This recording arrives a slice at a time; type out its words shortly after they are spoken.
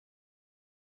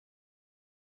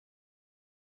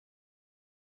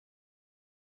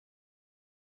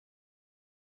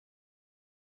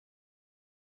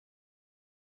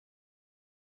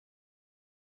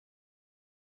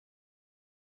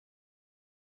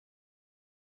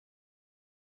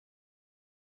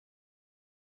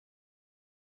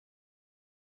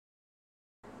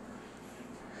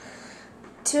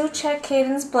to check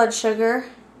Caden's blood sugar,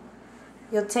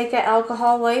 you'll take an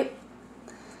alcohol wipe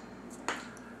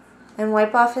and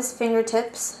wipe off his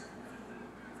fingertips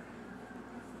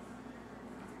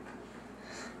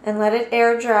and let it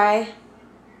air dry.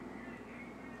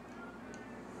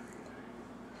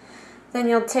 Then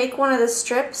you'll take one of the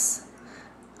strips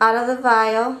out of the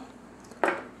vial,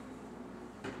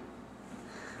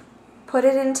 put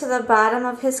it into the bottom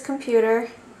of his computer.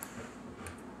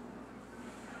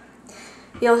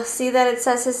 You'll see that it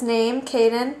says his name,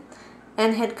 Caden,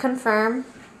 and hit confirm.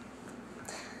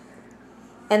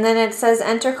 And then it says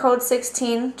enter code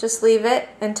 16. Just leave it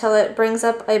until it brings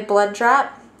up a blood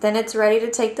drop. Then it's ready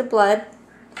to take the blood.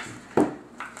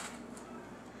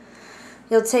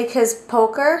 You'll take his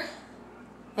poker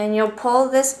and you'll pull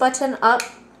this button up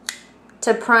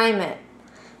to prime it.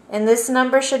 And this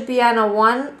number should be on a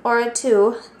 1 or a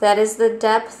 2. That is the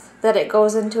depth that it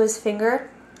goes into his finger.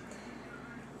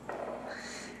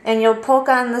 And you'll poke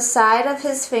on the side of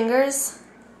his fingers.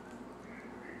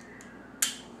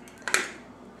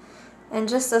 And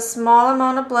just a small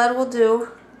amount of blood will do.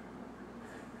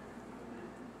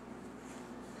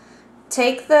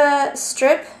 Take the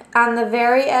strip on the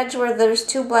very edge where there's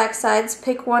 2 black sides,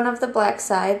 pick one of the black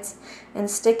sides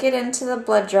and stick it into the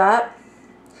blood drop.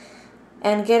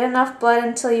 And get enough blood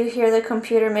until you hear the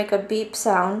computer make a beep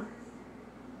sound.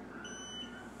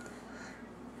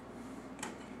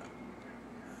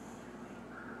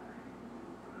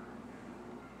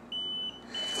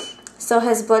 So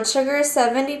his blood sugar is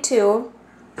 72.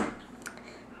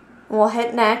 We'll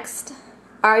hit next.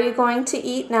 Are you going to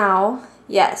eat now?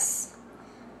 Yes.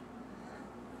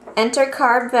 Enter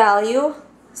carb value.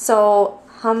 So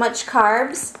how much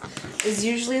carbs is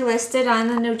usually listed on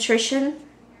the nutrition.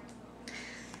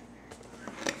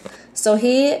 So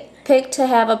he picked to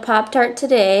have a Pop-Tart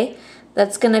today.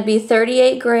 That's going to be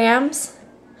 38 grams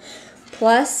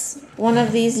plus one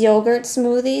of these yogurt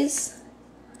smoothies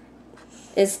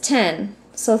is 10.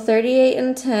 So 38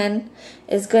 and 10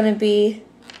 is going to be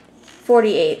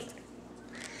 48.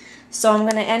 So I'm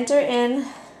going to enter in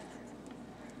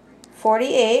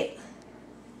 48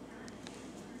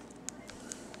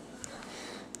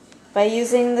 by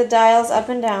using the dials up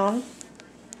and down.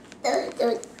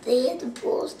 They have to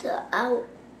pull stuff out.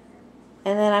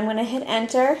 And then I'm going to hit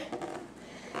enter.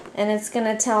 And it's going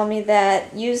to tell me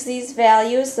that use these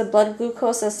values. The blood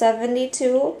glucose is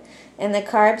 72 and the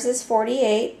carbs is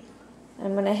 48.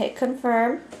 I'm going to hit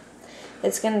confirm.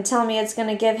 It's going to tell me it's going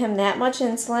to give him that much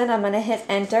insulin. I'm going to hit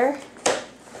enter.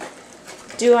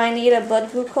 Do I need a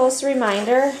blood glucose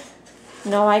reminder?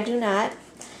 No, I do not.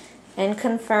 And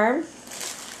confirm.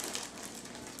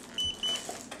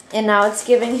 And now it's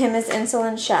giving him his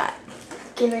insulin shot.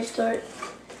 Can I start?